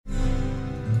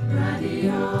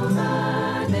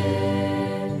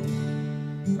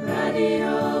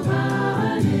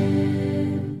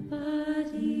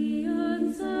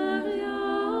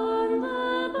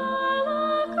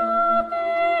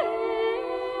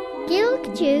Gilg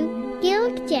Jew,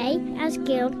 Gilg J as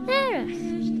Gilg Nerach.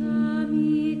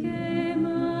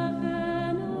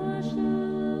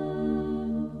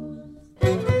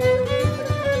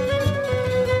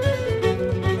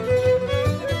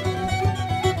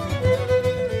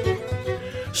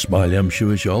 Smailiam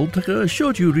Shuish Altaga,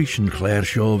 showed you Rishan Clare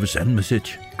Shovis and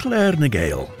message Clare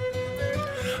Nagale.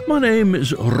 My name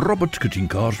is Robert Cutting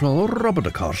Carswell, Robert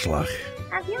de Carslach.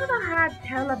 Have you ever had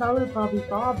tell about Bobby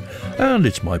Bob? And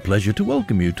it's my pleasure to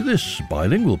welcome you to this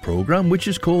bilingual programme which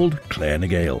is called Clare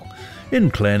Nagale.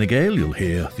 In Clare Nagale you'll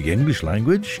hear the English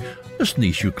language, a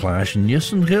Sneeshu Clash and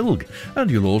Yes and Gilg, and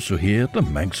you'll also hear the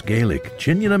Manx Gaelic,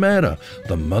 Chinyanamera,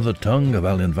 the mother tongue of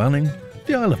Allen Vanning,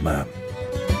 the Isle of Man.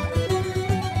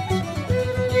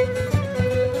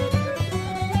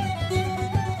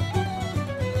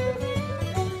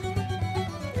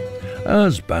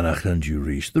 As Banach and you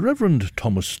reach, the Reverend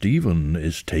Thomas Stephen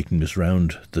is taking us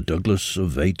round the Douglas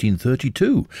of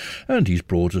 1832, and he's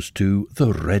brought us to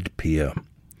the Red Pier.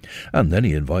 And then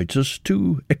he invites us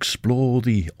to explore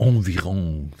the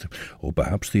environs, or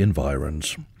perhaps the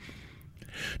environs.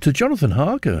 To Jonathan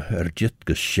Harker, Jit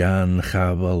Geshan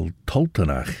Chaval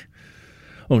Toltenach.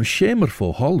 On Schemer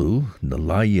for Hollow, na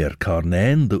laier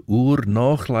Carnain, de Oer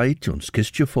Nachleit, ons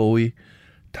Kistje Foy,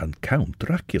 tan Count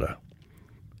Dracula.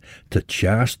 Te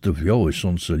chast de vjois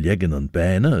onze leggen en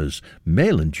bijna is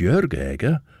melen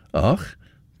jurgege, ach,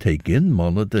 te gin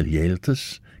manne de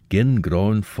jeltes, gin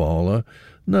groen fale,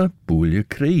 na boelje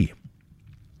kree.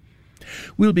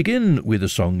 We'll begin with a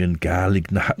song in Gaelic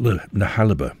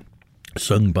Nahalaba,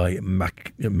 sung by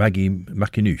Maggie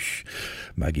McInnes,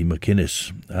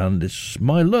 and it's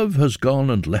My Love Has Gone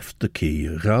and Left the Key,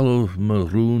 Ralph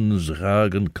Maroon's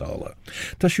Ragen Kala.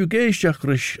 Tashu geisach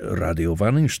rish Radio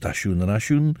Vanning, Stasiun en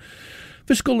Asjoen,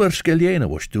 Viskuller Skeliena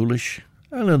was doelish,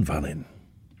 Allen Vannin.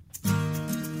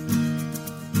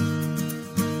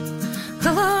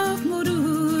 Galaf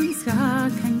Maroon's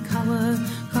Ragen Kala,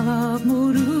 Galaf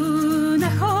Maroon,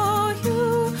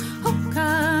 Ahoyu,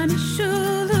 Hokan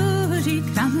Shulu.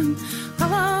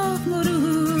 Galaf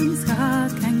Maroon's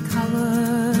Gak and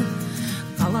Color,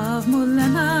 Galaf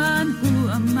Mulanan, who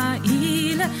am I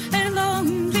ile,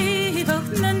 long drive of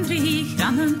Nandri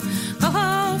Grannen,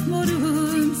 Galaf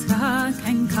Maroon's Gak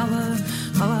and Color,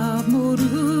 Galaf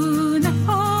Maroon,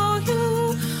 oh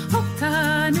you,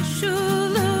 Hokan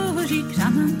Shuluri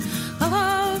Grannen,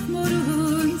 Galaf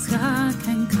Maroon's Gak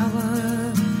and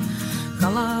Color,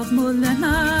 Galaf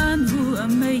Mulanan, who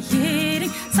am I hearing,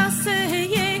 Sasse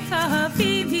ye have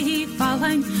me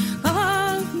falling,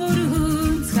 Galaf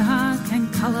Maroon's Gak and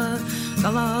Color,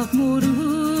 Galaf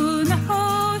Maroon,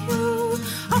 oh you,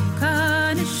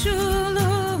 Hokan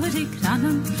Shuluri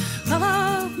Grannen,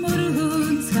 Galaf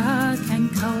Maroon's Gak and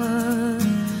Color,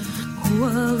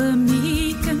 Huala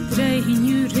meek and drain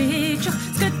you rage,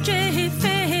 Skadje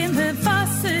fame the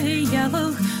vasse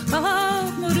yellow,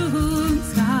 Galaf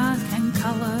Maroon's Gak and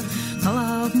Color,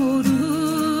 Galaf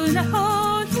Maroon,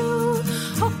 oh you,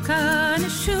 Hokan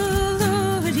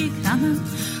Shuluri Grannen,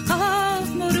 Galaf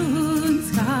Maroon's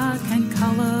Gak and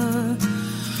Color,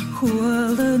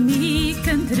 Huala meek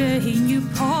and drain you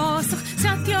pass,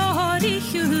 Sat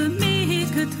you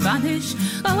make it vanish,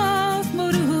 Galaf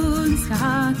Maroon's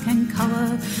Gak and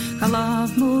Color,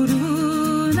 Galaf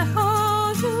Maroon,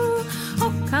 oh you,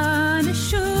 Hokan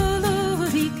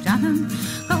Shuluri Grannen,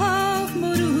 Galaf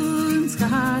Maroon's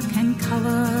Gak and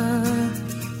Color.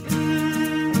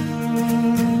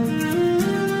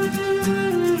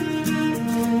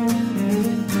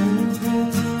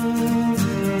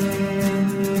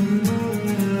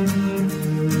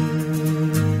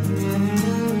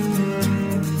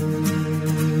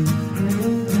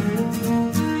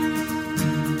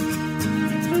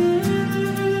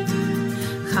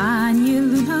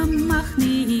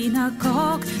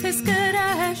 Kok is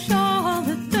gerecht all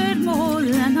the third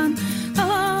molenan,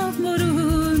 Galaf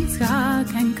Maroon's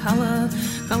Gak and Color,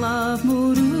 Galaf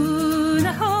Maroon,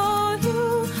 oh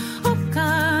you,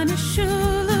 Hokan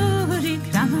Shuluri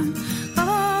Grannen,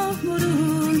 Galaf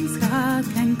Maroon's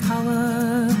Gak and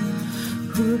Color,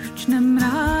 Hurtnem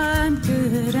ran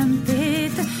gurem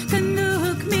tete,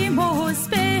 genug me mo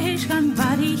speech gan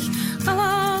varich,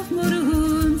 Galaf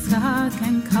Maroon's Gak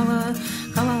and Color,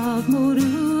 Galaf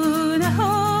Maroon,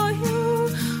 oh you,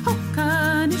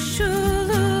 Hokan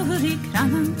Shuluri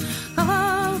Grannen,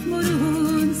 Galaf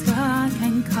Maroon's Gak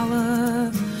and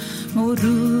Color,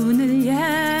 Maroon,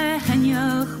 yeah, and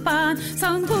Yachban,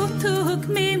 Sangu. took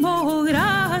me more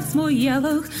grass, more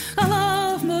yellow, I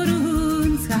love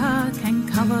maroon, sky can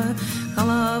color, I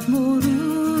love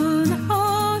maroon,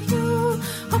 oh you,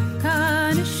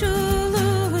 hokan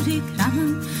shuluri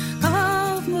cran, I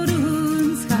love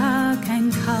maroon, sky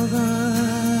can color.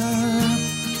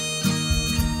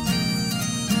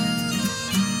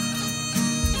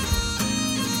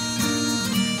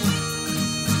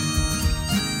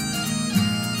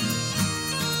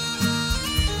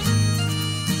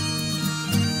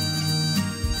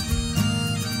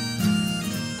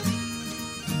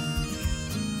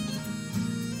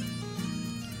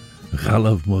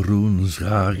 Ghalaf maroon's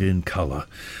rag in colour.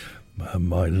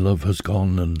 My love has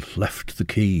gone and left the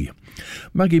key.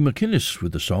 Maggie McInnes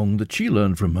with the song that she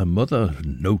learned from her mother,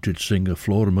 noted singer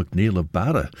Flora McNeil of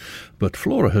Barra, but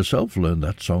Flora herself learned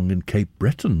that song in Cape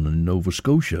Breton in Nova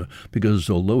Scotia because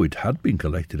although it had been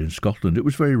collected in Scotland, it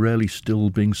was very rarely still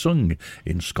being sung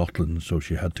in Scotland, so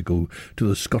she had to go to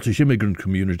the Scottish immigrant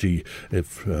community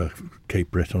of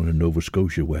Cape Breton in Nova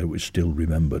Scotia where it was still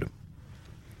remembered.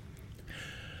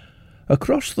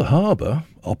 Across the harbour,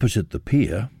 opposite the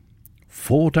pier,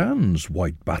 Fort Anne's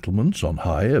white battlements on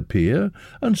high appear,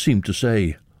 and seem to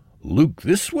say, "Look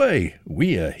this way,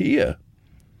 we are here."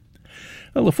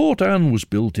 Now, the Fort Anne was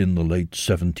built in the late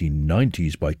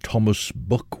 1790s by Thomas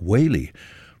Buck Whaley,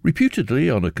 reputedly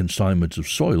on a consignment of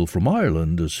soil from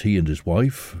Ireland, as he and his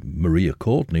wife, Maria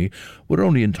Courtney, were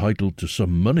only entitled to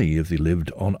some money if they lived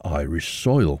on Irish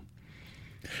soil.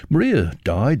 Maria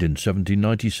died in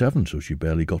 1797, so she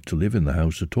barely got to live in the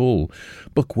house at all.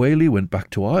 Buck Whaley went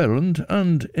back to Ireland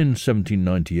and in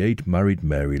 1798 married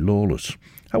Mary Lawless.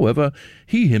 However,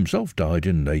 he himself died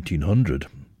in 1800.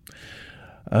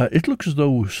 It looks as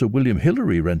though Sir William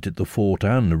Hillary rented the Fort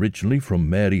Anne originally from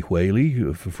Mary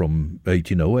Whaley from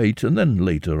 1808, and then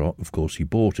later, of course, he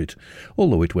bought it,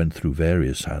 although it went through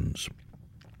various hands.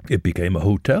 It became a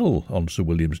hotel on Sir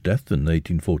William's death in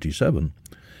 1847.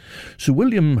 Sir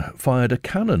William fired a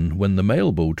cannon when the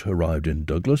mailboat arrived in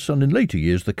Douglas, and in later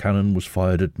years the cannon was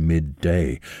fired at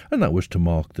midday, and that was to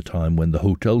mark the time when the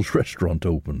hotel's restaurant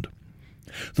opened.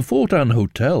 The Fort Anne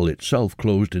Hotel itself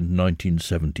closed in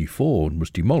 1974 and was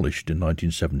demolished in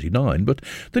 1979, but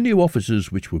the new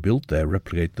offices which were built there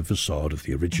replicate the facade of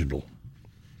the original.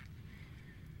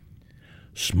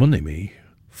 Smynnu mi,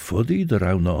 fuddy de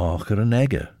raw na acher an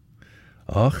ege.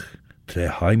 Ach, tre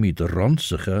haimi de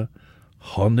ronsache,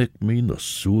 honnig mi na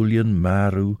súlian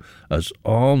marw, as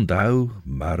on daw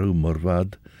marw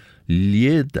myrfad,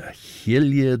 lied a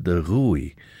chilje de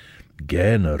rwy,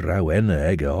 gen a raw enne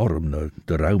ege orm na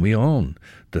de raw mi on,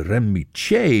 de rem mi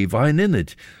che vain in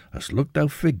it, as look daw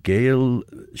vergeil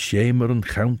schemer en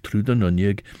chaunt trwy de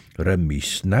nunjeg, rem mi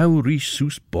snau ries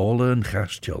soes bolle en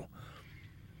chastjel.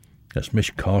 As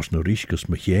mish kars no rischkus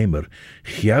me chemer,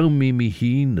 chiau mi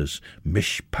hien as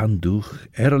mish panduch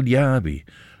erljabi,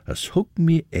 as hook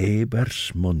me ber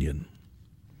smunnion.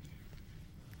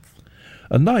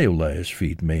 A niolaes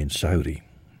feed main sauri.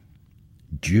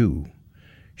 Jew,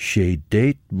 she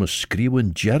date me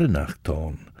skriwen jernach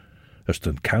ton, as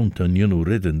den count an junu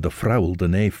ridden de fraul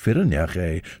den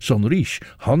firnjach son rish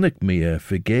honnik me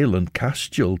vergeel en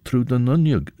kastjel tru den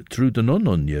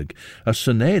ununjug, as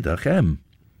senedach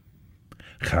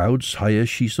Gouds haie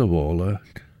shiesawala,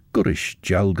 gurish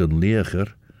jalgan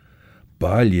leger,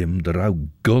 Balium de rauw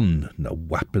gun na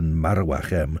wappen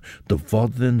marwachem, de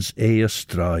vodens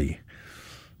strai.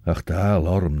 Ach de haal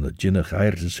orm na jinnach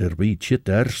eirs herby chit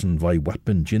ersen vai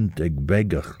wappen jint eg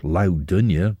begach lau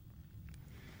dunje.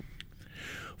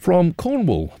 From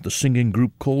Cornwall, the singing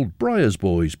group called Briars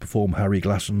Boys perform Harry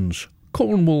Glasson's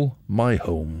Cornwall, My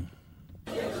Home.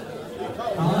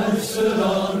 I stood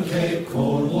on Cape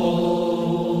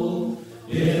Cornwall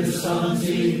in the sun's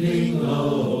evening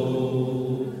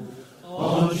glow,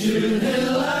 on June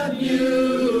Hill at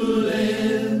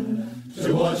Newlyn,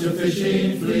 to watch the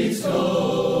fishing fleets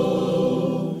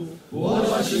go, watch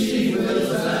the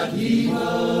she-whales at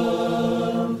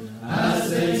Heathrow as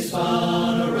they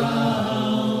spun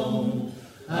around,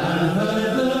 and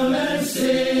heard the men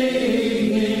singing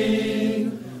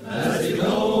as they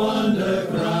go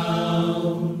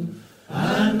underground,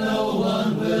 and no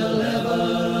one will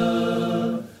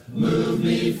ever move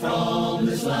me from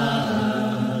this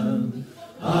land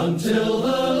until the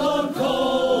Lord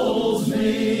calls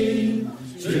me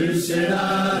to sit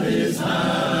at his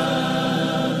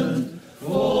hand.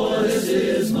 For this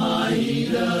is my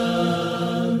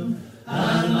Eden,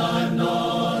 and I'm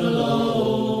not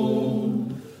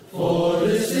alone. For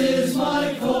this is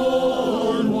my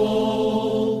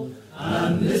Cornwall,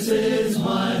 and this is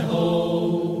my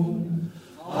home.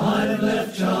 I've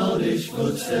left childish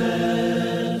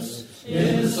footsteps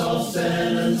in the soft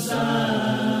sand and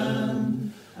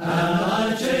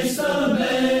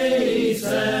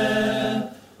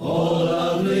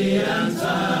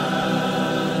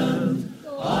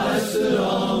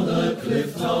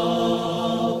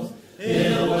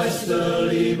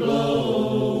gently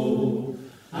blow,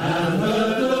 and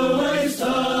heard the waves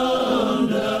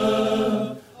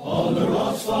thunder on the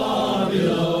rocks far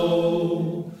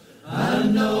below,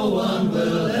 and no one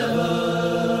will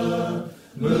ever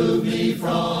move me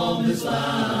from this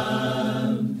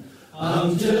land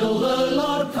until the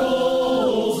Lord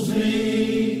calls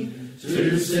me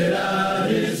to sit at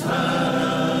his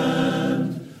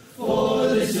hand. For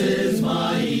this is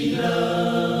my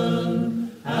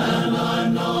Eden, and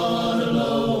I'm not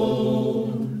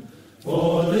alone.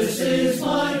 For this is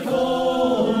my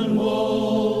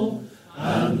Cornwall,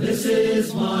 and this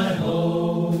is my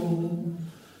home.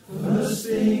 First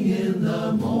thing in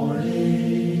the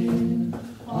morning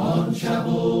on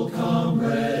Chapel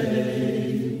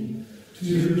Cambrai,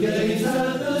 to gaze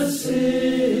at the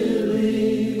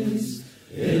ceilings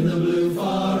in the blue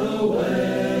far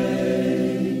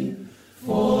away.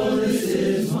 For this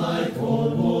is my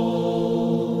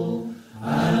Cornwall,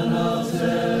 and I'll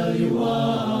tell you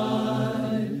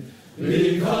why.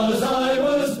 Because I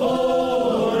was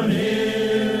born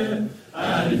here,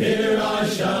 and here I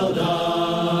shall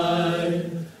die,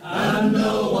 and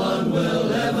no one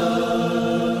will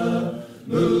ever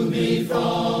move me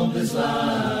from this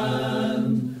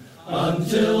land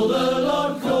until the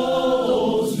Lord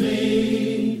calls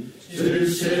me to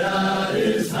sit at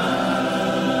his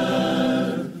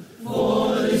hand.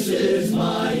 For this is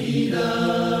my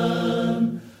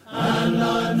Eden, and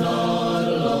I'm not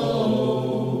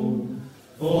alone.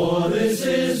 For this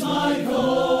is my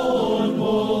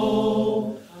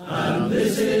Cornwall, and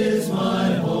this is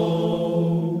my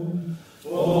home.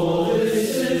 For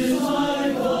this is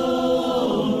my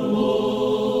Cornwall,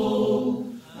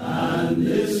 and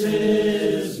this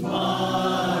is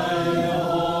my home.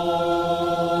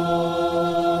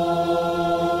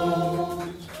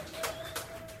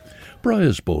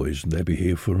 Briar's Boys, and they'll be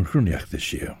here for Chroniach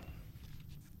this year.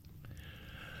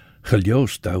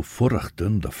 Chalios thou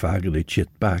furrachten de fagen de chit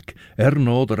back,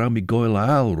 nod am I goil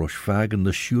aal rosh fagen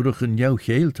de shurigen jou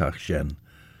geeltach shen.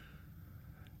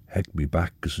 Hek mi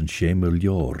back as een shemel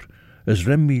jor, as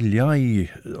rem mi liai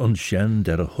on shen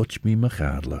der a hutch mi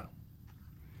machadla.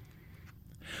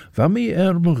 Van mi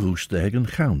me roest egen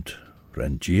gaunt,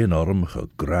 ren gien orm ge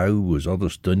grauw as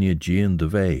others dunje gien de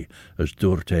vee, as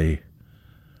doort he.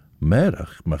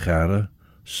 Merach machara,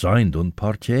 signed on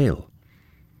parteel.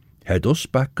 Het us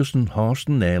back as een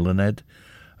harsten nailen ed,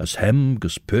 as hem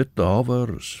ges put de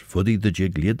over, as fuddy de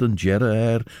jiglid en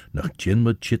jerre nach gin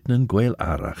met chitten en gweil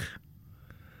arach.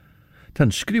 Tan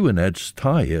skriwen eds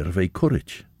tair vei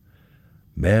courage.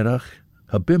 Merach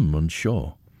ha bim en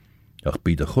shaw, ach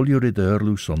bi de chuljurid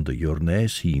erlus on de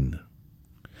jornes heen.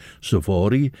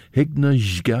 Savori higna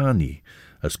jgani,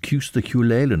 as cus de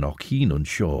culelen och heen en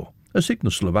shaw, as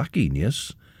higna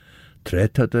Slovakinius,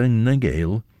 tret had en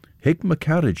gael, hig me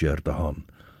carriage de han,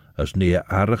 as near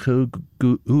arache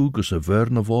ugus a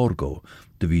verne vorgo,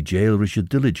 de vi jail rische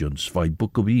diligence vai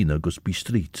Bukowina gus be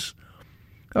streets.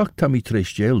 Ach tammy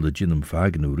tres jail de ginum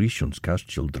fagen urishons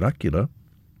castil Dracula.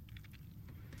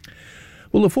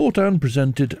 Well, the Fort Anne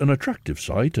presented an attractive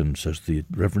sight, and says the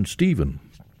Reverend Stephen.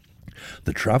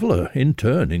 The traveller, in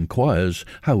turn, inquires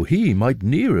how he might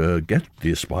nearer get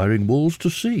the aspiring walls to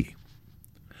see.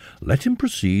 Let him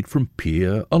proceed from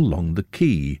pier along the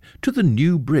quay to the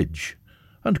new bridge,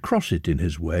 and cross it in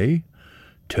his way,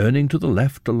 turning to the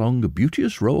left along a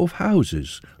beauteous row of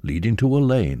houses leading to a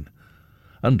lane,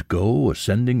 and go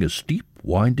ascending a steep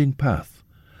winding path,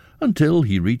 until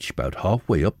he reach about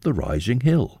halfway up the rising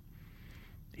hill.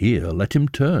 Here let him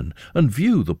turn and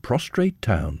view the prostrate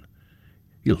town.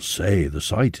 You'll say the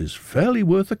sight is fairly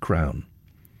worth a crown.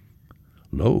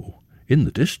 Lo, in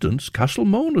the distance Castle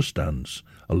Mona stands,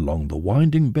 along the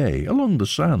winding bay, along the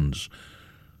sands.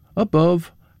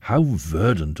 Above, how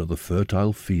verdant are the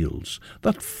fertile fields,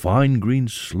 that fine green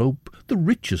slope the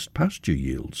richest pasture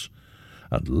yields.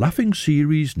 And laughing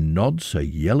Ceres nods her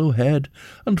yellow head,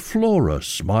 and Flora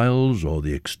smiles o'er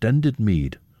the extended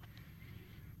mead.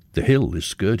 The hill is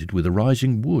skirted with a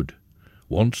rising wood,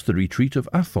 once the retreat of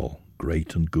Athol,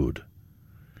 great and good.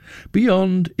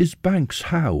 Beyond is Banks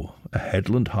Howe, a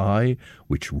headland high,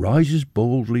 which rises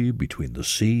boldly between the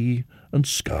sea and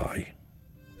sky.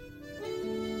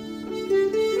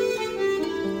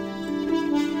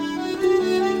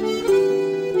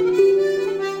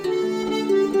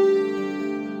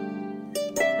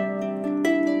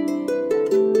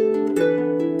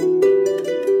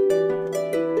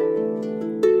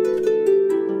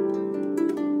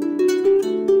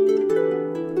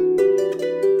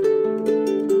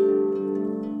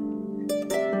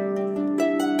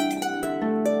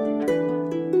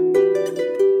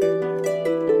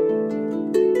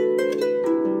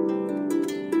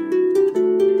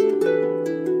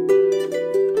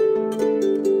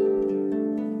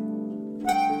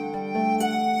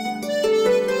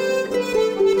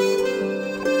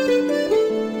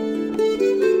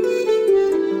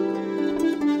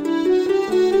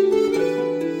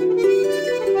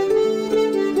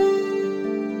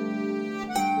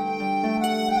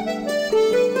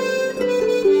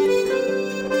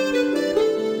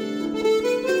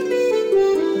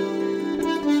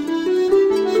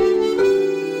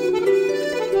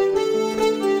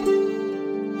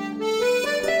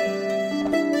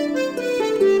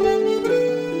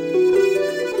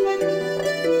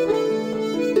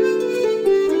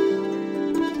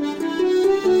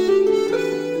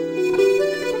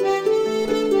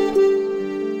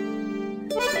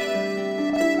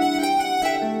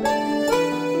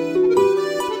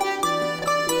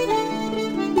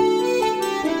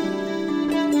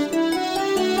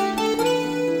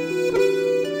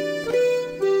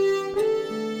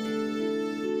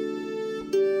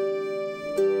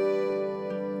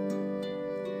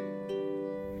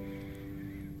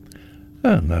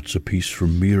 And that's a piece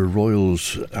from Mira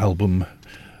Royal's album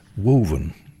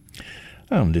Woven.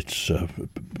 And it's,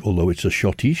 although it's a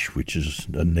schottische, which is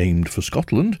named for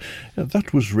Scotland,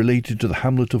 that was related to the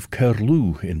hamlet of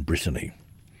Caerlew in Brittany.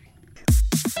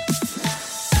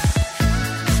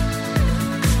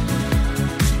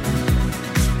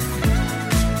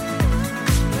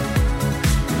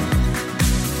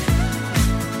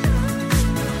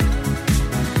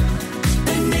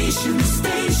 The Nation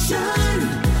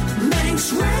Station,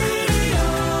 Manx Radio.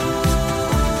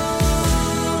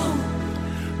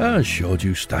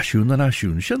 Siodiw stasiwn yn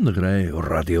asiwn, sian na greu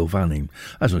radio fanim,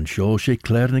 as an sio sé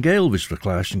Claire na Gael vis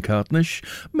verklaas yn Cartnish,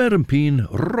 mer yn pin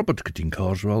Robert Cytyn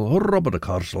Carswell, Robert a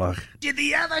Carslach. Did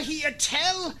the other hear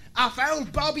tell of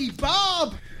old Bobby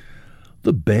Bob?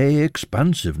 The bay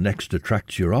expansive next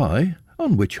attracts your eye,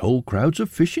 on which whole crowds of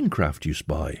fishing craft you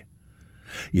spy.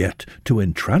 Yet, to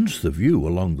entrance the view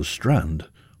along the strand,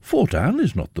 Fort Anne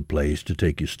is not the place to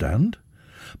take your stand.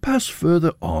 Pass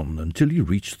further on until you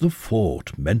reach the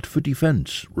fort meant for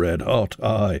defence. Red hot,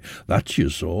 aye, that's your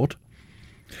sort.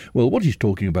 Well, what he's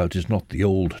talking about is not the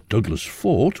old Douglas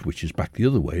Fort, which is back the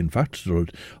other way, in fact,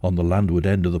 stood on the landward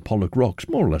end of the Pollock Rocks,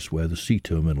 more or less where the sea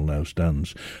terminal now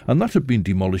stands, and that had been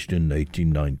demolished in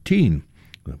 1819,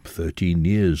 13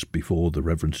 years before the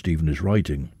Reverend Stephen is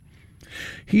writing.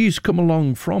 He's come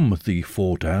along from the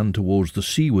Fort Anne towards the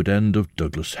seaward end of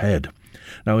Douglas Head.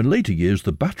 Now, in later years,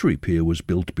 the battery pier was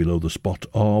built below the spot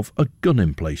of a gun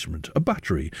emplacement, a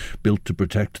battery built to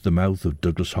protect the mouth of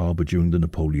Douglas Harbour during the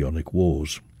Napoleonic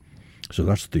Wars. So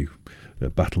that's the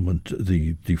battlement,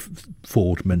 the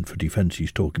fort meant for defence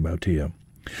he's talking about here.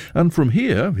 And from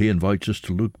here, he invites us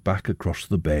to look back across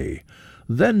the bay.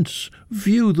 Thence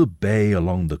view the bay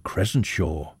along the crescent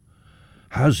shore.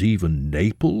 Has even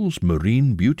Naples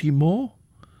marine beauty more?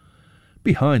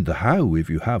 Behind the How,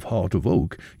 if you have heart of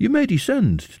oak, you may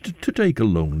descend to take a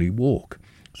lonely walk.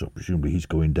 So presumably he's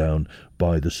going down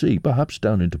by the sea, perhaps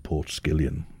down into Port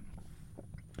Skillion.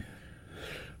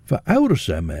 For ours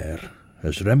emer,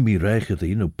 as Remi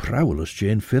Reichedy no prowlus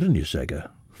Jane Firnius ega.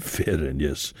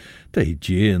 Firnius, de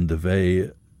Jane de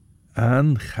vee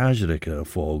aan Chasrika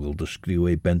vogel de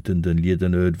skriwe benten den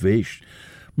lieden uit vees,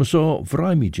 maar so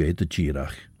vraimi Jade de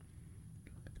Girach.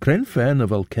 Kren fen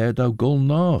of Alkedau gol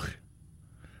nach.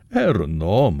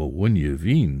 No, me won je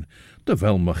wien, de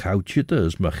vel me goudje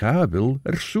is me gabil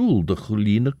soel de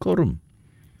goline korm.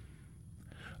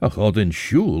 A god in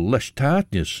sjoel les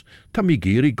taatjes,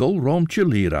 tamigiri gol roomtje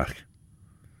lirach.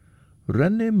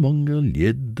 Renne munge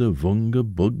lid de vunge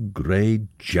bug grey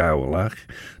jowlach,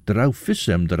 derau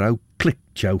fissem derau klik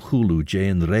jou hulu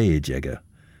jane reejegge.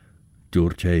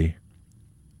 Doortje,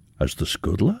 as de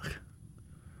skudlach?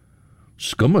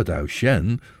 Skummet ou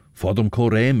shen, Fodum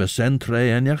corem a centre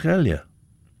eniachelia.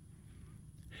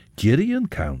 Girian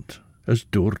count, as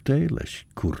doorte les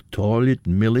curtolit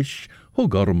millish,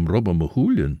 hogorum rubba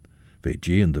mahulian, ve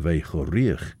gian de ve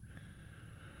choriach.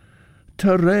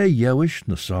 Tare jewish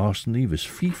na sarsni vis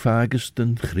fifagest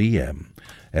en chriem,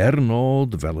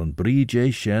 ernod vel een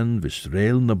brije shen vis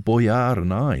rail na boyar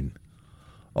en ein.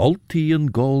 Alti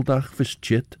en goldach vis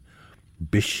chit,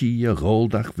 bishi a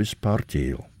goldach vis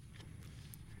parteel.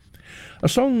 A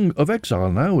song of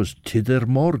exile now as Tidder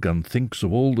Morgan thinks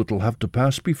of all that'll have to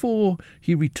pass before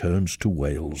he returns to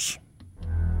Wales.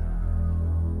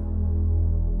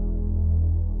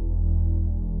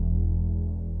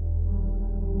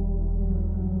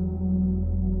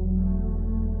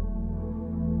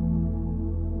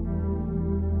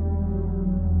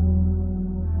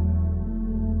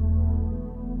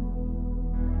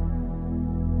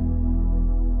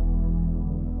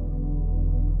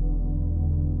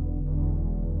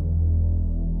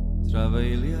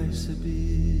 Trafeiliais y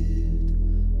byd,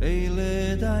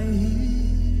 eiled a'i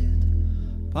hyd,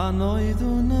 pan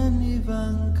oeddwn yn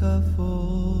ifanc a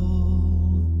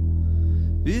ffôl.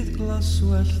 Bydd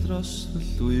glaswell dros fy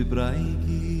llwybrau I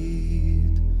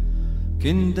gyd,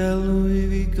 cyn delwy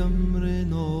fi Gymru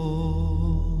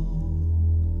nôl.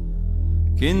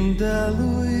 Cyn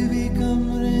delwy fi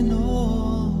Gymru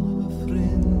nôl, fy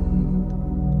ffrind.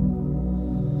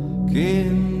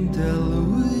 Cyn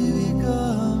delwy fi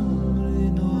Gymru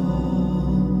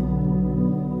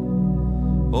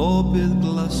O bydd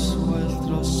glaswell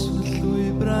dros fy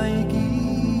llwybrau I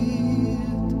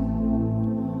gyd,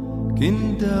 cyn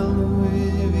delwy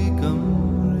fi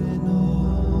Gymru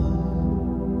nôl.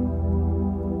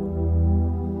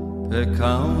 Pe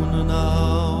cawn yn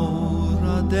awr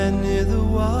a denydd y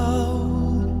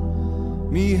wawr,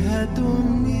 mi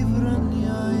hedwn I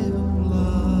fryniau fy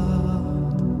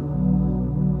wlad,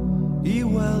 I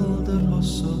weld yr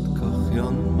hosod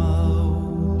cochion mawr,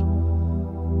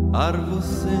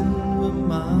 Arvothin fy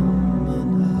mam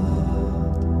yn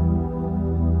had.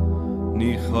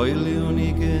 Ni choeliwn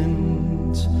I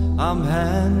gynt am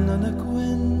hen yn y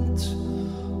gwynt,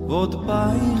 fod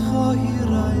baich o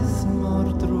hiraeth mor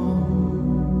drwm.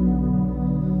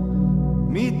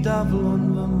 Mi daflwn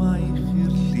fy maich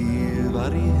i'r llif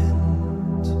ar I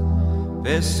hynt,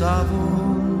 fe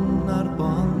safwn ar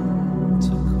bont y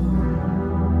cwm.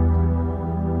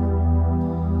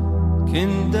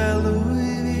 Cyn delwy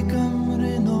fi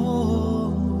Gymru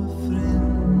nôl fy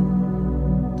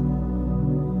ffrind,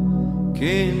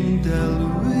 cyn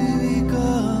delwy fi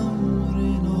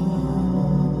Gymru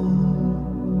nôl,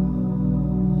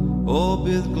 o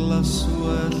bydd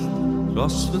glaswell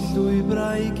dros fy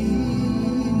llwybrau I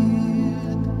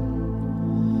gyd,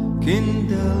 cyn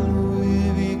delwy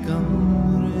fi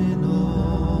Gymru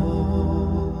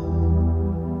nôl.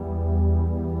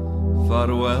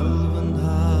 Farwel fy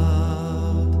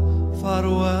nhad,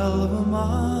 farwel fy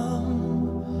mam,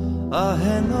 a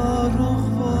heno rwch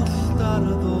follt ar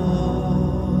y ddor.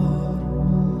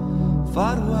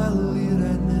 Farwel i'r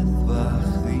enydd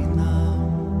fach ddinam,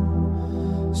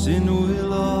 sy'n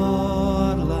wylo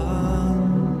ar lan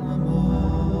y môr.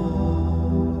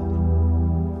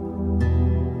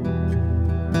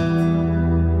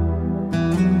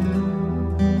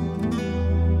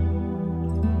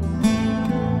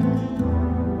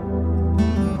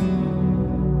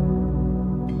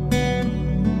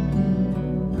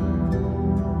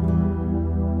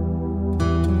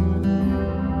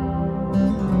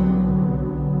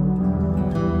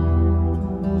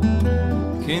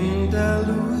 Cyn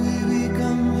delwy fi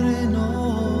Gymru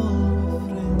nôl fy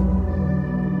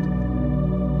ffrind,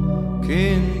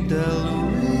 cyn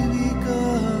delwy fi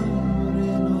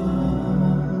Gymru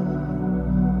nôl,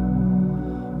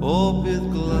 o bydd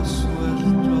glaswell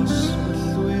dros fy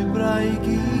llwybrau I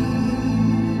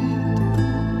gyd,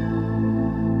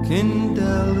 cyn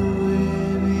delwy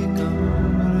fi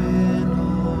Gymru nôl.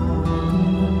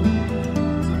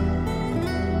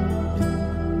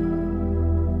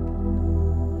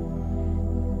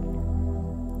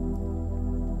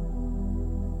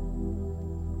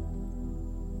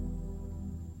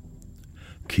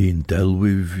 Cyn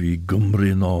delwy fi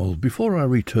Gymru nôl. Before I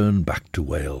return back to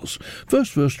Wales,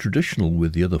 first verse traditional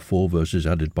with the other 4 verses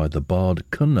added by the bard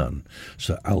Cynan,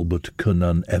 Sir Albert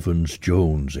Cynan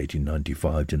Evans-Jones,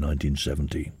 1895 to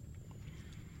 1970.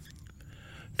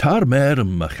 Tar mer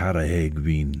ym macharaheg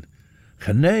fi'n,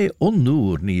 chynne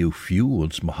onnŵr ni yw ffiw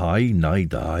ons mahai nai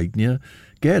da aidnia,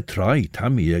 ge trai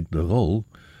tami eg dy gol,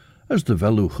 as dy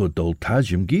felwch o dol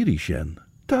tajim giri sien,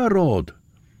 ta rod.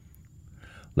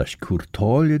 Leis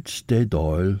cwrtoilid sted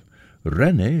oil,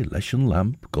 renne leis yn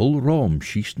lamp gol rom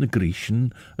sys na grishin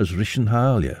as rishin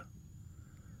halia.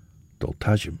 Dol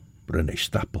tajim renne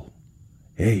stapel,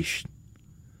 eish.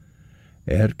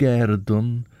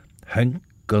 Geredun, henk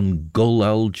gan gol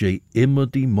alge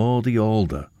imodi modi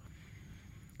alda.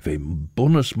 Fe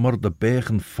bonus mor de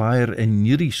bech yn ffair en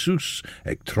nyri sws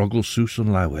eg trogl sws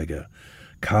yn lawega.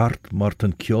 Cart mort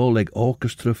yn ciol eg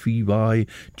orchestra fi fai,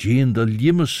 gien de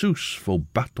limme sws fo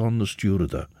baton na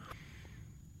stewrada.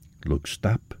 Lug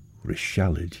stap,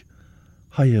 rishalid,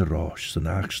 haie rosh sy'n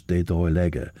ach sted o'i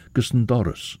lega, gys yn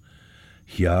doris.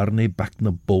 Hiarne back na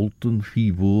bolton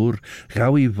fi fwr,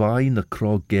 gau I fai na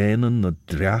crogenen na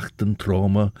dracht yn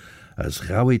trauma, as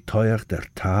gau I toiach der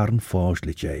tarn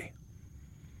foslich ei.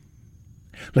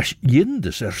 Leis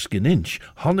jindus erskin inch,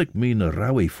 honnig mi na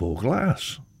raui fo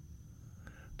glas.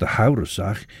 De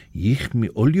haurasach jich mi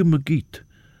olje me giet,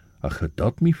 ach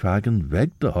dat mi fagen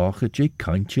weg de hache je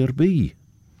kantje erbij.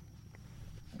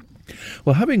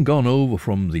 Well, having gone over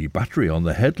from the battery on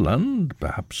the headland,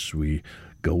 perhaps we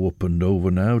go up and over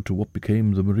now to what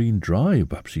became the Marine Drive.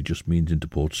 Perhaps he just means into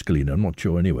Port Scalina, I'm not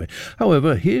sure anyway.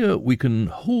 However, here we can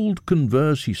hold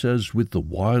converse, he says, with the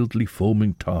wildly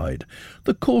foaming tide,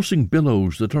 the coursing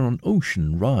billows that are on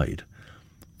ocean ride,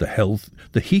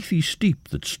 the heathy steep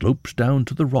that slopes down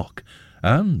to the rock,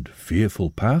 and,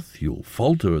 fearful path, you'll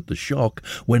falter at the shock,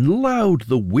 when loud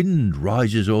the wind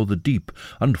rises o'er the deep,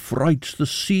 and frights the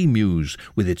sea-mews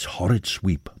with its horrid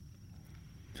sweep.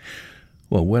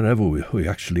 Well, wherever we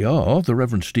actually are, the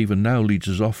Reverend Stephen now leads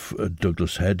us off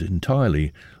Douglas Head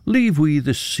entirely. Leave we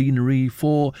this scenery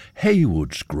for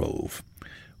Haywood's Grove,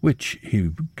 which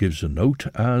he gives a note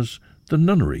as the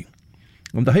nunnery.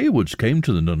 And the Haywoods came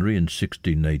to the nunnery in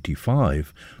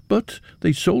 1685, but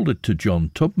they sold it to John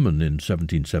Tubman in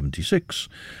 1776.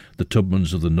 The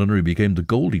Tubmans of the nunnery became the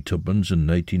Goldie Tubmans in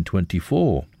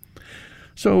 1824.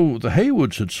 So the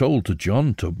Haywoods had sold to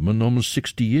John Tubman almost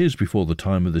 60 years before the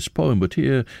time of this poem, but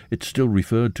here it's still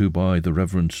referred to by the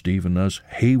Reverend Stephen as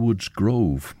Haywood's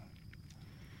Grove.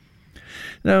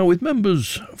 Now, with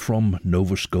members from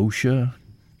Nova Scotia,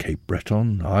 Cape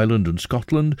Breton, Ireland and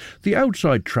Scotland, the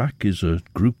Outside Track is a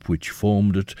group which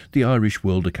formed at the Irish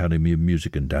World Academy of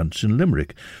Music and Dance in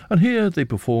Limerick, and here they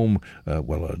perform,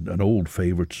 an old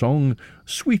favourite song,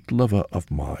 Sweet Lover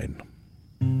of Mine.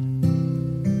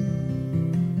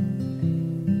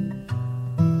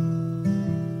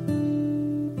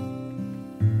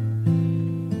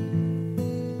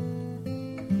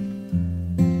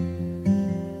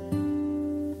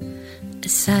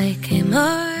 As I came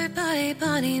o'er by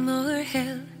Bonnymore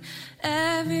Hill,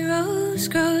 every rose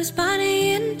grows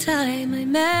bonny in time. I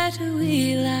met a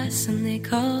wee lass and they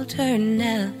called her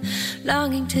Nell,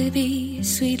 longing to be a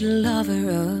sweet lover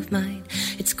of mine.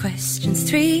 It's questions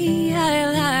 3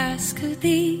 I'll ask of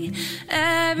thee.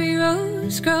 Every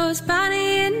rose grows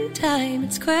bonny in time.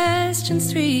 It's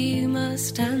questions 3 you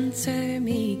must answer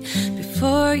me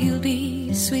before you'll be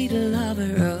a sweet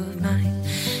lover of mine.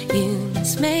 You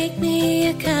must make me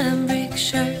a cambric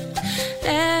shirt.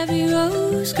 Every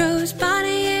rose grows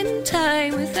bonny in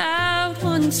time, without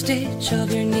one stitch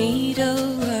of your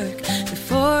needlework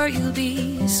before you'll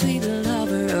be a sweet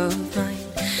lover of mine.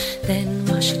 Then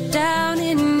wash it down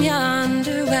in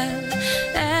yonder well.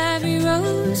 Every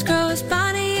rose grows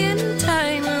bonny in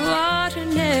time, where water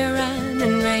ne'er ran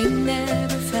and rain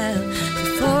never fell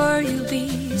before you'll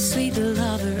be a sweet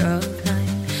lover of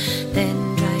mine.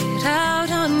 Then dry it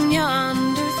out on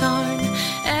yonder thorn.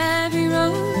 Every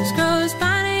rose grows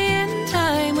bonny in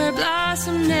time, where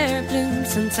blossom ne'er bloomed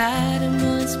since Adam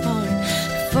was born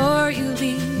before you'll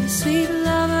be a sweet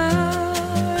lover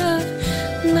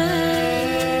of mine.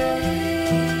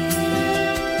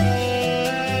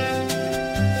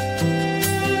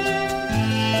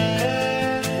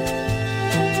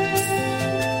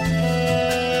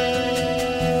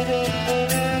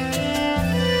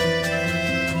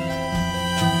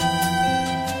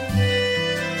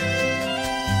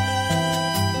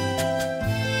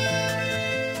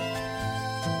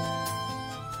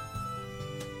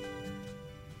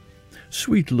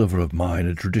 Sweet Lover of Mine,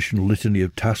 a traditional litany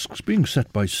of tasks being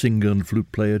set by singer and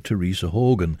flute player Teresa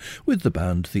Horgan with the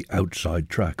band The Outside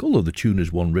Track, although the tune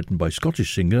is one written by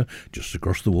Scottish singer just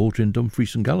across the water in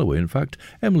Dumfries and Galloway, in fact,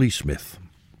 Emily Smith.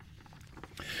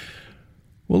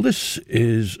 Well, this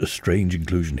is a strange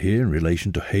inclusion here in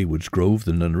relation to Haywards Grove,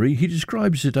 the nunnery. He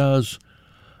describes it as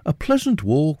a pleasant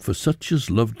walk for such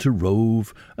as love to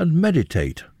rove and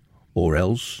meditate, or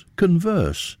else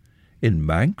converse, in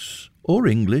Manx or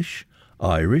English,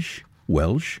 Irish,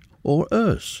 Welsh or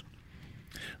Erse.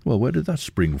 Well, where did that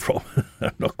spring from?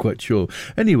 I'm not quite sure.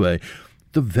 Anyway,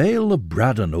 the Vale of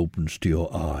Braddon opens to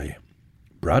your eye.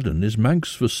 Braddon is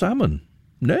Manx for salmon.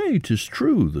 Nay, 'tis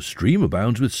true, the stream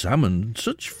abounds with salmon,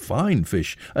 such fine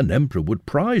fish, an emperor would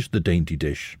prize the dainty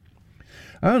dish.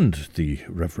 And the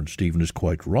Reverend Stephen is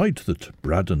quite right that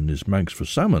Braddon is Manx for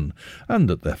salmon, and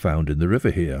that they're found in the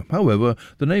river here. However,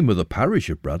 the name of the parish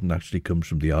of Braddon actually comes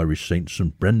from the Irish Saint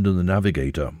St. Brendan the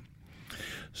Navigator.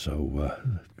 So,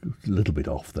 a little bit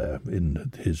off there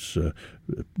in his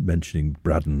mentioning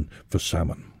Braddon for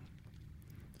salmon.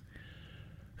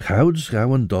 Chouds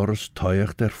gawan Doris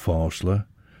toich der fásla,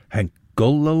 hen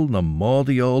gullal na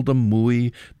modial de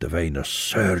mui, de vein na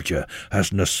surge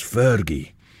as na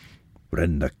svergi.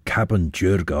 Bren na cabin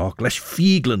jurgach, leis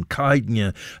fieglen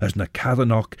kaidnje, as na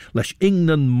cadanach, leis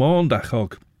ingnan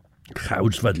maandachach.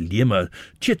 Chouds vad limme,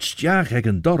 tjitstjach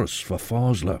egen Doris for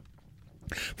fásla.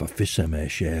 Va visse me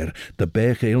share, de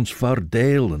beg ons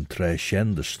vardeel en tre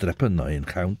shen de streppen na een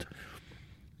count.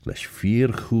 Leis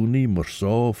 4 goenie maar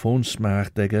zo van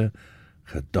smaagdegge,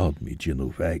 gedad mi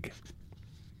ginu weg.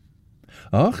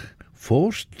 Ach,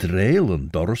 voor strelen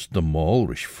dorst de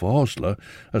malrisch fásle,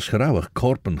 as grauwig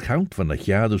korpen count van de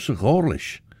jaduse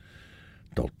gorlisch.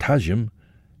 Dal tajum,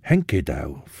 henke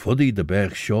dau, fuddy de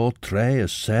berg shaw tre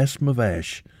as 6 me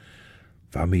wesh.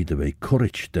 Va mi de wei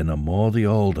courage den a modi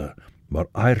alder, maar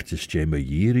airtis je me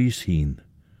jiris heen.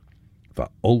 Va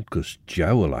olkes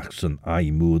jowelachs en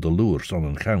ai moe de loers on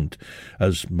een gaunt,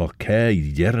 as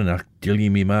makei jernach dilly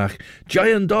mi mach,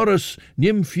 Giant Doris,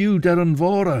 nim few der een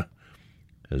vore.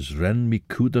 As ren mi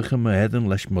koedige me heden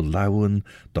leis me lauwen,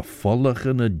 de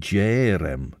vollige ne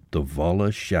jerem, de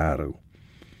volle sharu.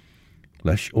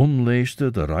 Leis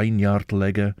onleeste de reinjaard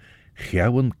legge,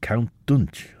 gauwen count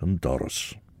dunt en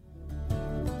Doris.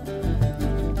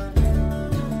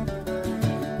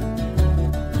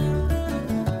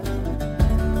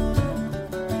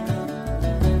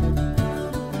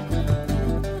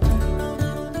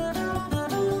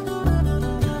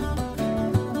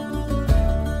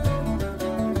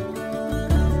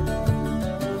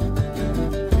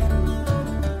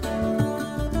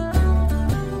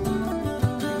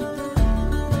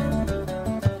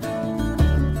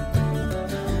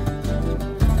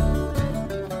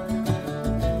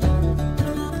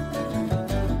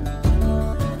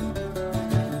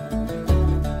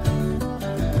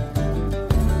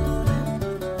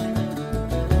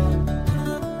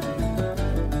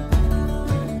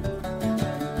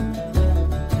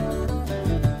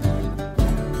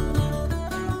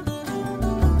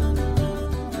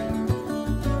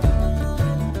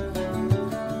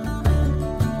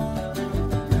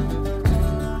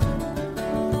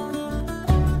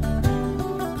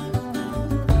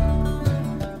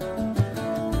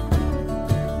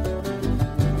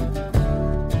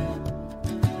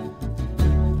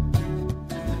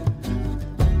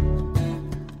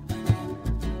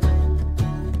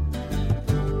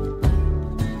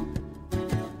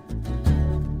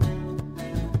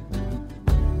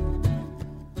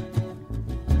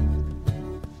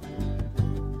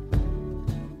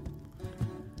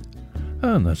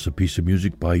 And that's a piece of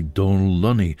music by Donal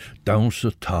Lunny, Dance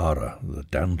at Tara, the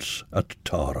Dance at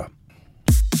Tara.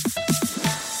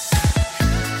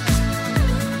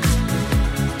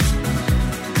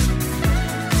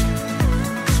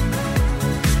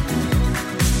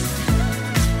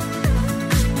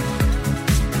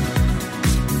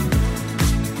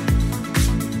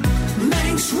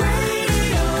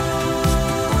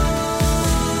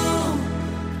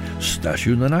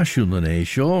 Stasiwn yn asiwn yn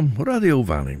eisio, Radio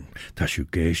Fanning. Tasiw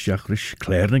geisiach rys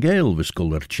Claire na Gael,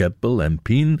 Viscolar Chebel,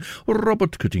 Empeen,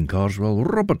 Robert Cutting Carswell,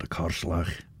 Robert the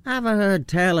Carslach. Have I heard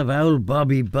tell of old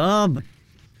Bobby Bob?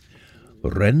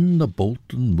 Ren the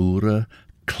Bolton Moora,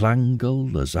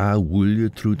 Klangel, as a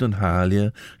wylje through den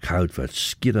halia, goud wat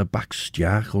skidder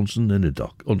bakstjach ons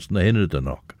na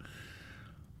hinnedenok.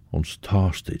 Ons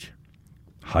taastig.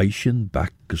 Heischen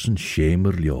bakkes en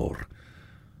schemer lior.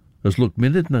 As look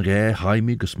minute na gay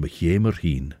haimig as my chemer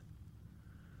heen.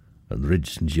 And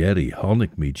Ridge and Jerry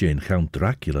honnick me Jane Count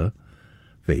Dracula,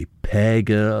 ve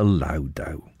pega a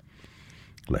loudou.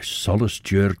 Les solace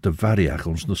jurt de variach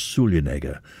ons na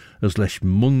suljenegge, as les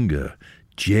munge,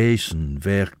 Jason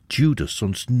ver Judas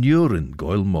ons nuren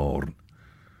goil morn.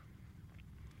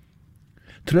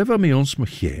 Trevor me ons my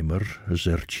chemer as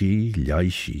chi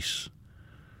liaishies.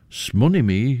 Smunny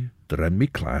me, dren me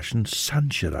clashen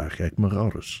sancherach ec my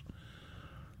horus.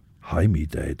 Hai me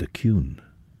de cún,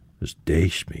 as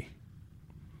deish me.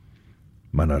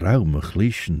 Man a rau me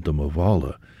chlishen de me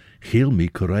walle, cheel me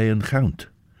Korean count.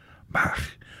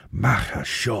 Mach a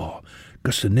shaw,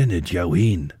 gus an innid jou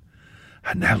een.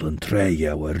 An ellen tre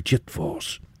jou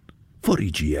jitfos. Furry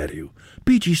gieru,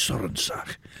 bigi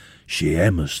sorensach, she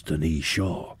emmes den e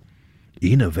shaw.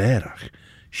 Ina verach,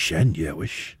 shen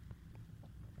jouish.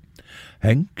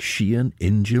 Henk she an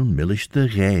ingel millish de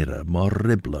gere, maar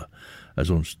ribble, as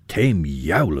ons tame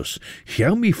joulus,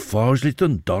 jou me forslit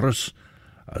en dorris,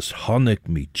 as honnik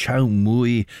me chow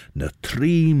mooi na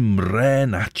treem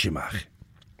ren atchimach.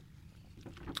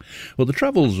 Well, the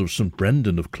travels of St.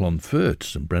 Brendan of Clonfert,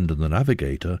 St. Brendan the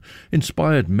Navigator,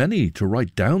 inspired many to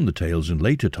write down the tales in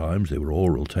later times. They were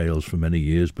oral tales for many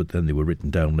years, but then they were written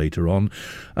down later on,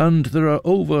 and there are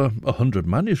over 100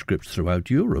 manuscripts throughout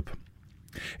Europe.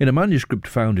 In a manuscript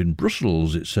found in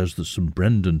Brussels, it says that St.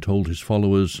 Brendan told his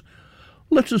followers,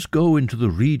 "Let us go into the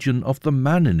region of the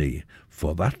Manini,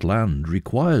 for that land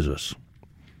requires us."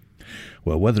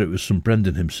 Well, whether it was St.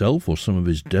 Brendan himself or some of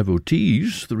his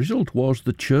devotees, the result was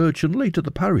the church and later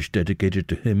the parish dedicated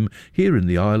to him here in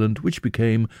the island, which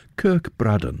became Kirk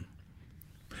Braddon.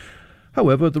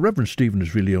 However, the Reverend Stephen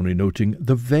is really only noting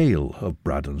the Vale of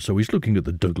Braddon, so he's looking at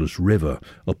the Douglas River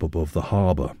up above the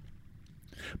harbour.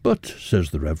 But, says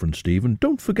the Reverend Stephen,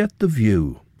 don't forget the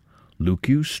view. Look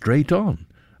you straight on,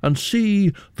 and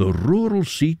see the rural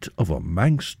seat of a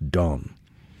Manx Don.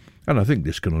 And I think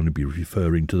this can only be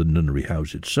referring to the nunnery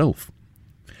house itself.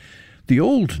 The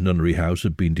old nunnery house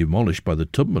had been demolished by the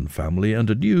Tubman family, and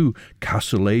a new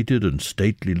castellated and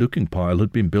stately-looking pile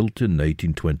had been built in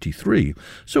 1823,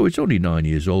 so it's only 9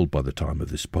 years old by the time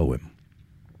of this poem.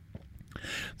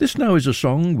 This now is a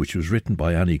song which was written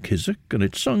by Annie Kissack, and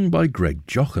it's sung by Greg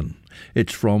Jochen.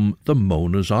 It's from the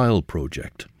Mona's Isle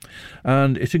project,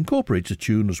 and it incorporates a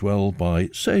tune as well by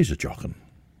César Jochen,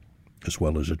 as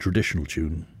well as a traditional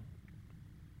tune.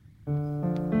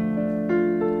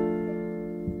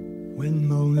 When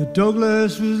Mona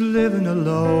Douglas was living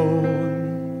alone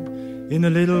in a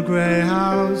little grey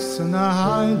house on the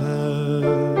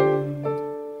Highland,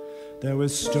 there were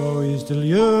stories till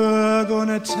you're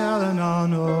gonna tellin'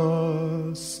 on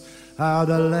us how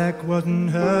the leck wasn't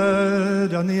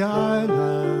heard on the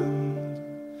island.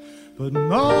 But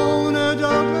Mona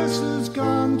Douglas has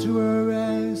gone to her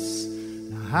rest.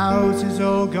 The house is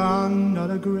all gone, not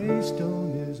a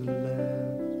gravestone is left.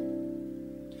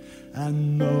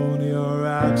 And Mona, your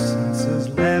absence has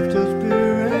left us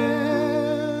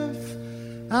bereft,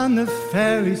 and the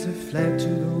fairies have fled to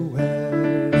the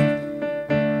west.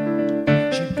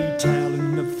 She'd be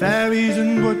telling the fairies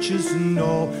and witches and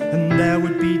all, and there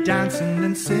would be dancing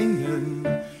and singing.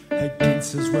 Her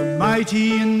ginses were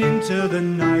mighty, and into the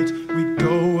night we'd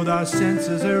go with our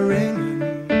senses a-ringing.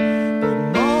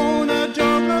 But Mona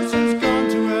Douglas has gone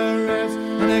to her rest,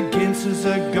 and her ginses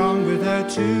are gone with her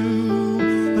too.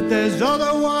 But there's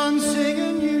other ones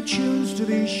singing new tunes, to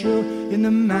be sure, in the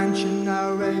mansion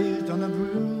now raised on a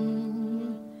broom.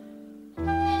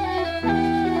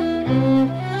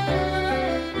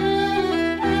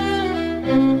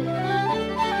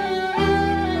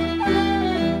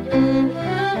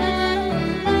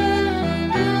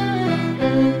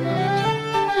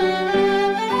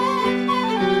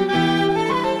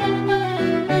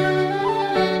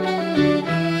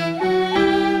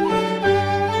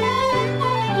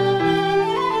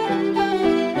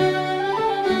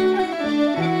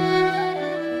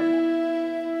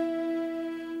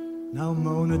 Now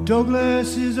Mona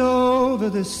Douglas is over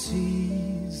the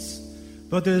seas,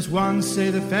 but there's one say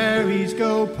the fairies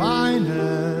go pining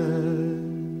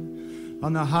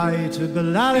on the height of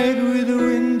Ballarag with the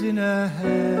wind in her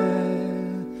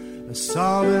hair, a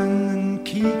sobbing and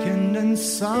keeking and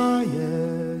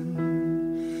sighing,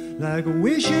 like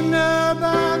wishing her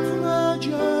back from her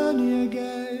journey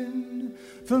again.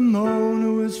 For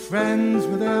Mona was friends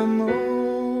with them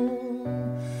all,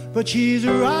 but she's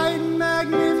riding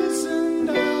magnificent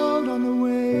out on the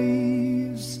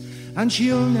waves, and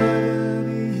she'll never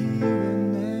be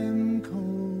hearing them call.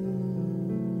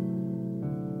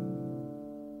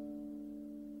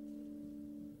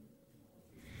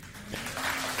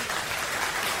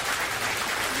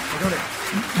 I got it.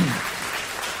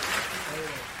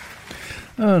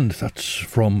 And that's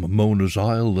from Mona's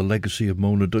Isle, The Legacy of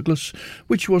Mona Douglas,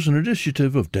 which was an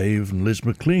initiative of Dave and Liz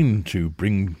McLean to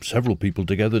bring several people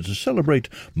together to celebrate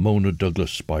Mona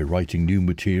Douglas by writing new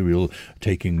material,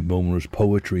 taking Mona's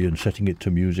poetry and setting it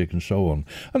to music and so on.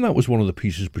 And that was one of the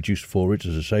pieces produced for it,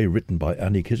 as I say, written by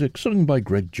Annie Kissack, sung by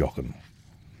Greg Jochen.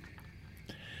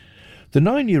 The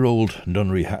 9-year-old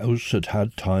nunnery house had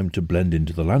had time to blend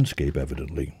into the landscape,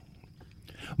 evidently.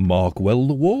 Mark well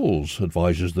the walls,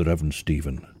 advises the Reverend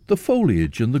Stephen. The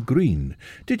foliage and the green,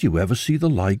 did you ever see the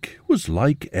like, was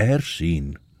like e'er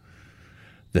seen.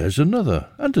 There's another,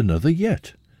 and another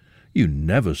yet. You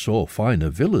never saw finer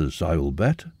villas, I will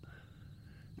bet.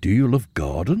 Do you love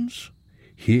gardens?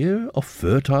 Here are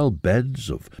fertile beds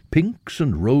of pinks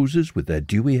and roses with their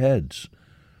dewy heads,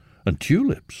 and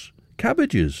tulips,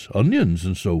 cabbages, onions,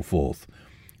 and so forth,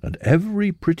 and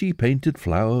every pretty painted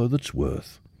flower that's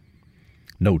worth.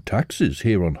 No taxes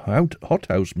here on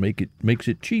hothouse makes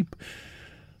it cheap.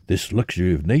 This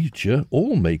luxury of nature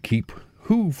all may keep.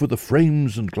 Who for the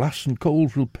frames and glass and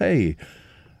coals will pay?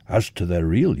 As to their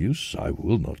real use, I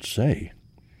will not say.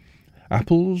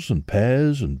 Apples and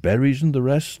pears and berries and the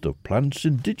rest of plants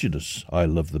indigenous I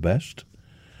love the best.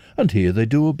 And here they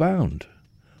do abound.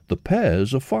 The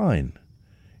pears are fine.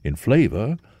 In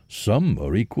flavour, some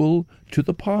are equal to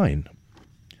the pine.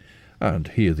 And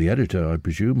here the editor, I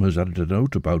presume, has added a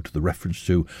note about the reference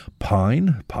to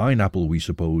pineapple, we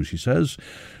suppose, he says.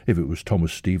 If it was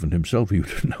Thomas Stephen himself, he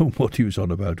would have known what he was on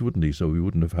about, wouldn't he? So he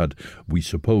wouldn't have had, we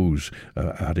suppose,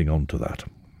 adding on to that.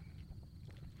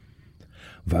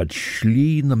 Vad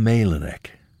slí na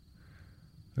meilenek.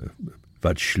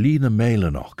 Vad slí na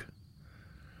meilenok.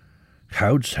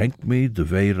 Gouds henk me de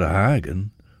veire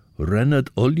hagen, rennet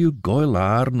olju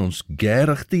goilaarn ons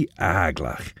gerach die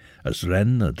aglach, as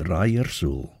ren a draier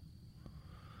soel.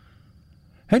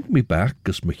 Henk me back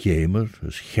as me chemer,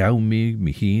 as gauw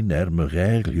me heen me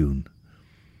regljoen.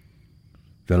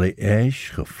 Wel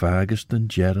eish gevages den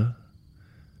jerre.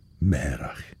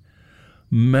 Merach,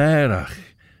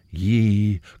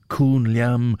 ye, koen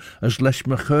liam, as lesh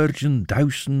me geurgen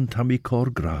duisen tammy cor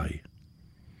grai.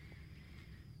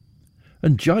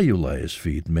 En jayula is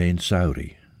feed main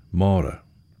sauri, mora.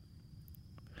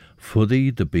 Fuddy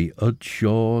de be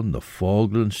udshawn the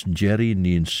foglans jerry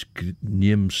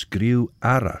niem screw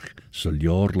arach sal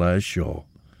jorla shaw.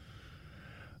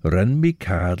 Ren me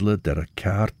cadle der a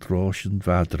cartroschen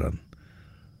vadran.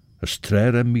 As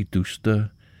trere me duste,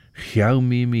 gauw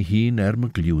me heen me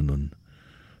glioenen.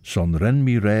 Son ren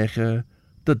me rege,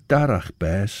 de darach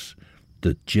bes,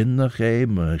 de ginnach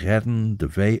me redden de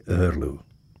vee urlu.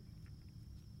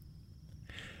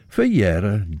 Voor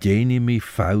jaren deni me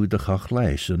foudig ach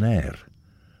leis en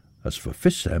as voor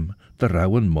vissem de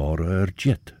rauwen morgen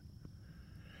jit.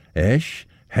 Esch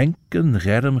henk en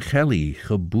germ gelly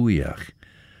geboeiach,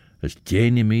 as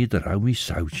deni me de rauw me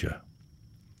sautje.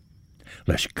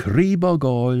 Les kriebog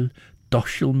oil,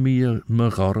 doschel me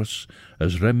gorris,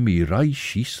 as rem me rai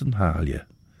schiessen haalje.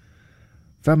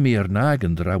 Van me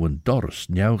nagen de rauwen dorst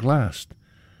njauw glast,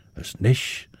 as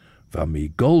nisch van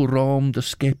me golroom de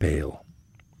skepale.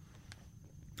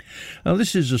 Now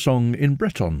this is a song in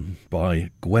Breton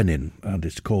by Gwenin, and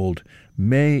it's called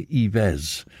Me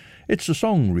Yves. It's a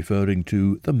song referring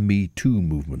to the Me Too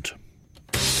movement.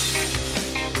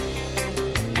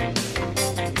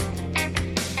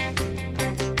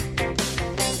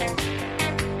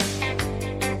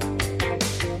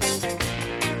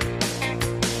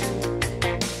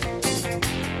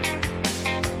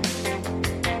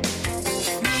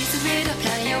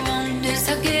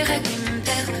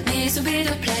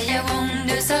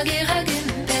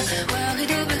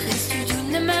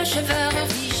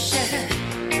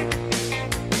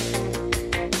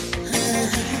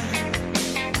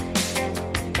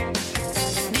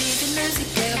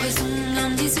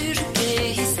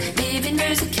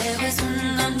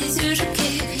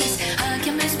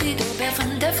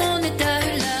 Van de vonde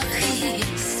duilig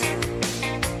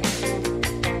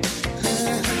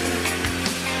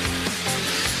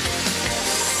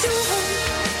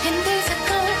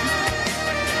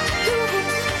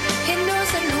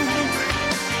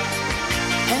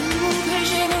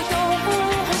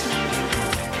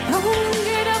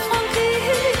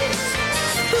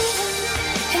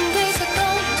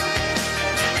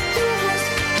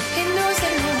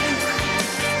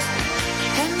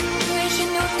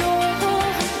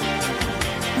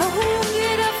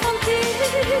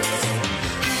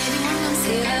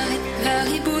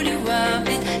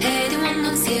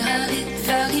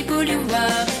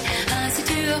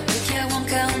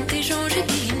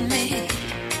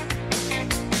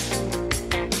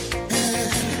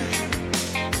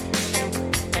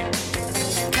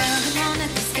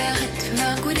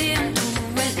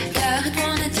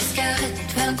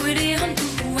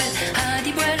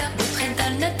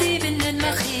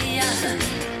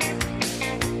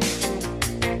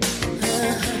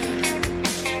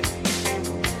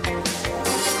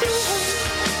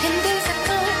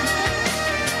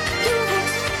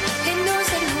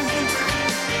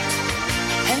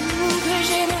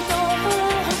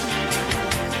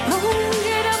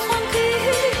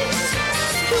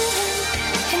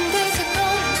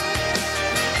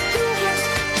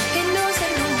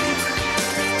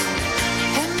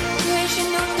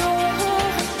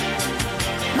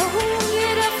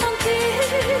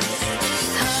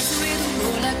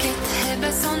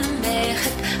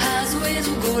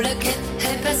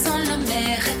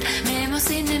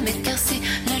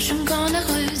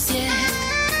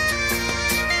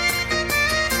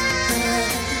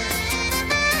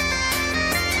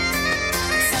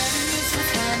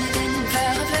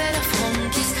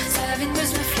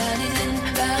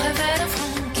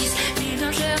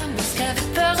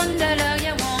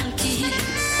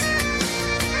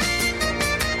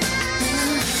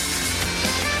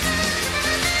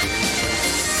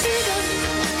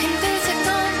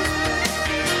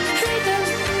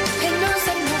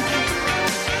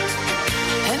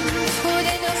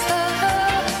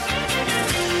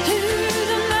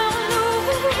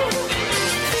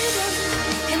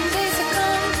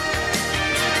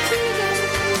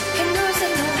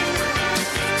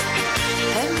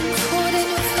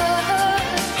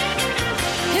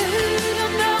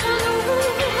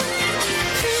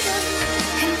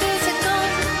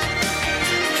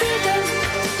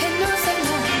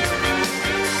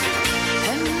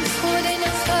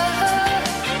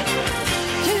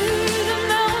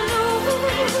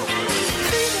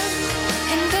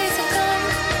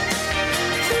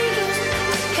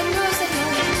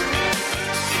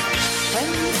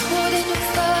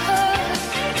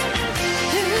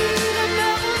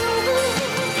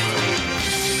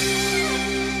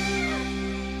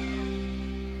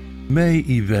May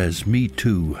Yves, Me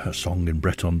Too, a song in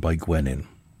Breton by Gwenin.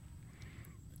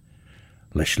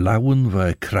 Leis lawen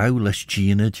vai kraw leis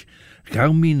tjinid,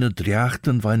 gau mi na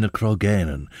driachten vai na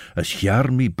krogenen, as jaar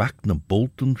mi bak na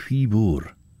bolten fi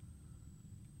boer.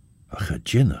 A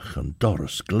gejinnach en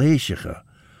dorres gleesige,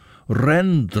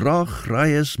 ren droch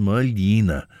raies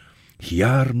muljine,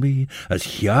 jaar mi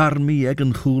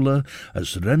egen goele,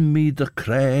 as ren mi de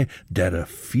krai, der a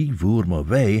fi boer ma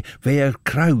wei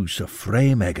kraus a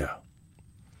frame egge.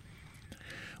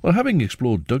 Well, having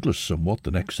explored Douglas somewhat, the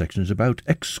next section is about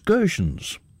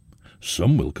excursions.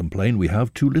 Some will complain we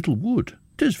have too little wood.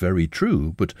 'Tis very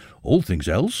true, but all things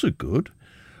else are good.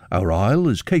 Our isle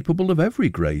is capable of every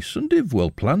grace, and if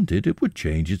well planted it would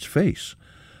change its face.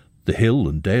 The hill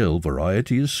and dale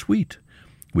variety is sweet,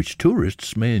 which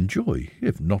tourists may enjoy,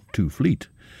 if not too fleet.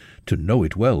 To know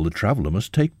it well the traveller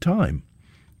must take time.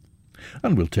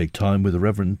 And we'll take time with the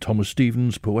Reverend Thomas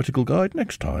Stevens' Poetical Guide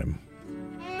next time.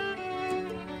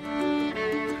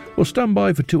 Well, stand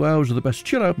by for 2 hours of the best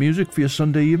chill-out music for your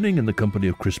Sunday evening in the company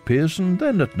of Chris Pearson.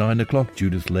 Then at 9 o'clock,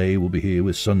 Judith Lay will be here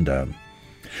with Sundown.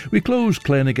 We close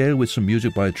Clarenagale with some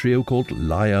music by a trio called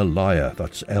Lyre Lyre,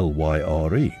 that's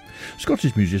Lyre.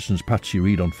 Scottish musicians Patsy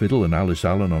Reed on fiddle and Alice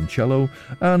Allen on cello,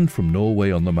 and from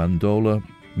Norway on the mandola,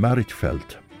 Marit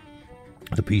Felt.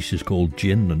 The piece is called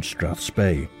Gin and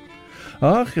Strathspey.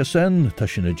 Ach, asen,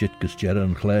 Tashina Jitkus Jera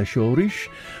and Claire Shorish.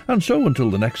 And so until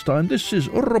the next time, this is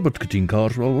Robert Katin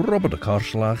Carswell, Robert a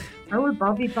Carslach. Oh,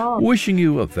 Bobby Bob. Wishing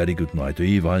you a very good night.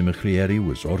 Eve I'm a Crieri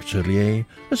was Orcherier,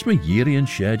 as my Yiri and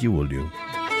shared you will you.